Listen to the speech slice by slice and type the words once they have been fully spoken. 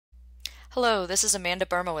Hello, this is Amanda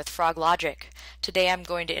Burma with Frog Logic. Today I'm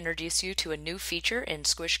going to introduce you to a new feature in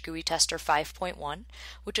Squish GUI Tester 5.1,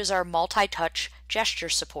 which is our multi-touch gesture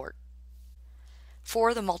support.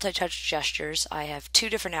 For the multi-touch gestures, I have two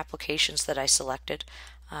different applications that I selected.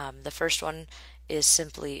 The first one is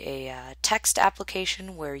simply a text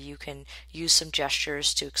application where you can use some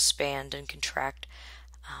gestures to expand and contract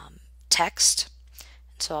text.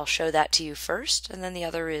 So I'll show that to you first, and then the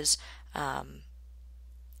other is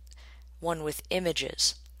one with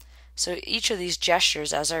images. So each of these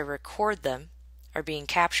gestures, as I record them, are being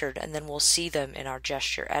captured, and then we'll see them in our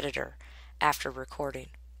gesture editor after recording.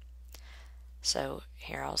 So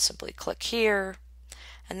here I'll simply click here,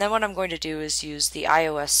 and then what I'm going to do is use the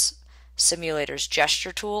iOS simulator's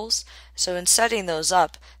gesture tools. So in setting those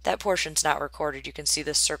up, that portion's not recorded. You can see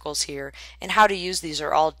the circles here, and how to use these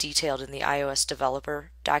are all detailed in the iOS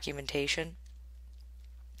developer documentation.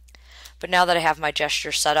 But now that I have my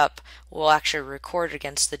gesture set up, we'll actually record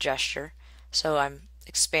against the gesture. So I'm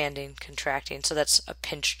expanding, contracting, so that's a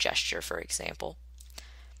pinch gesture, for example.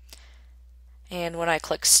 And when I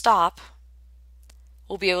click stop,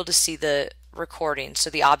 we'll be able to see the recording,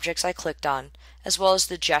 so the objects I clicked on, as well as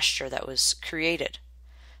the gesture that was created.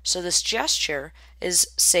 So this gesture is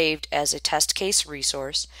saved as a test case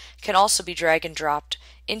resource, can also be drag and dropped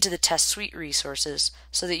into the test suite resources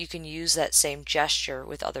so that you can use that same gesture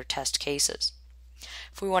with other test cases.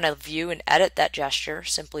 If we want to view and edit that gesture,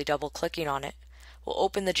 simply double clicking on it, we'll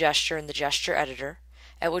open the gesture in the gesture editor,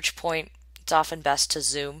 at which point it's often best to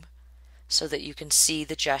zoom so that you can see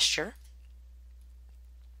the gesture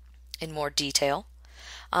in more detail.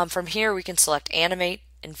 From here we can select animate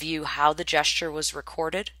and view how the gesture was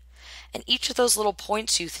recorded, and each of those little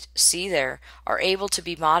points you see there are able to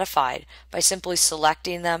be modified by simply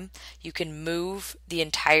selecting them. You can move the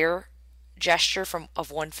entire gesture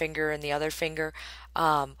of one finger and the other finger,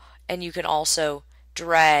 and you can also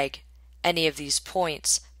drag any of these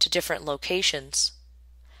points to different locations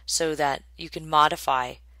so that you can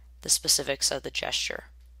modify the specifics of the gesture.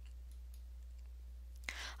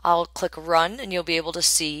 I'll click run and you'll be able to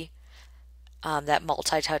see that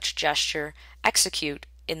multi-touch gesture execute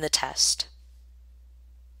in the test.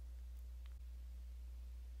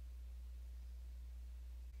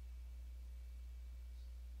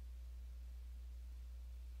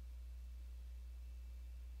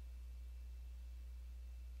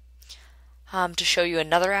 To show you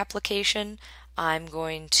another application, I'm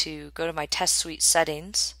going to go to my test suite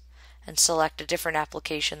settings and select a different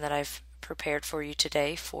application that I've prepared for you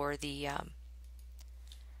today for the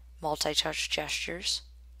multi-touch gestures.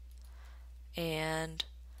 And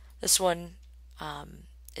this one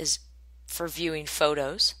is for viewing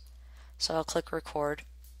photos. So I'll click record.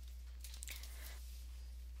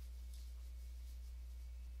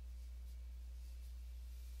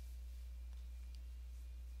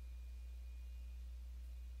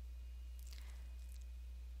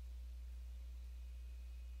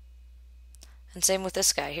 And same with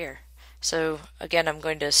this guy here. So again, I'm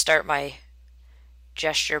going to start my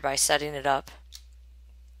gesture by setting it up.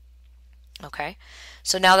 Okay,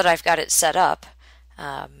 so now that I've got it set up,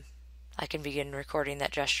 I can begin recording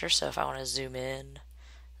that gesture. So if I want to zoom in,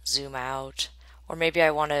 zoom out, or maybe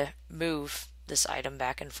I want to move this item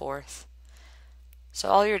back and forth. So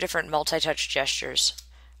all your different multi-touch gestures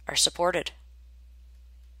are supported.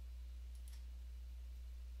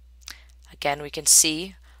 Again, we can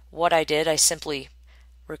see what I did. I simply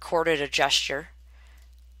recorded a gesture.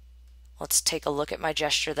 Let's take a look at my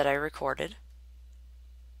gesture that I recorded.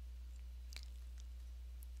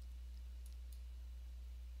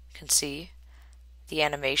 You can see the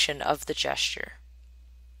animation of the gesture.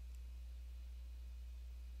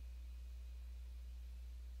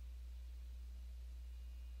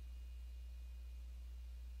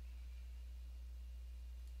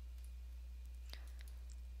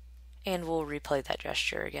 And we'll replay that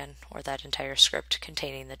gesture again, or that entire script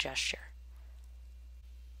containing the gesture.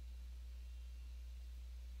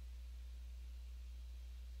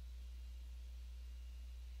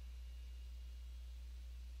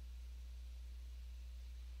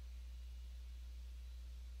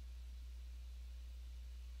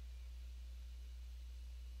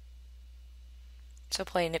 So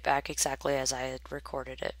playing it back exactly as I had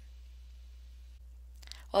recorded it.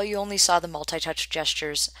 Well, you only saw the multi-touch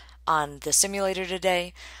gestures on the simulator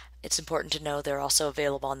today. It's important to know they're also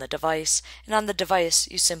available on the device, and on the device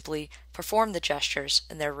you simply perform the gestures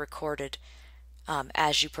and they're recorded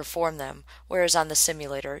as you perform them, whereas on the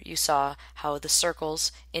simulator you saw how the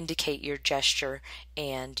circles indicate your gesture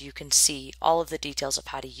and you can see all of the details of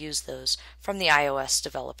how to use those from the iOS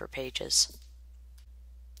developer pages.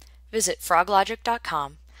 Visit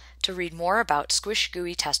froglogic.com to read more about Squish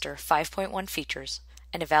GUI Tester 5.1 features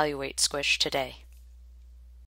and evaluate Squish today.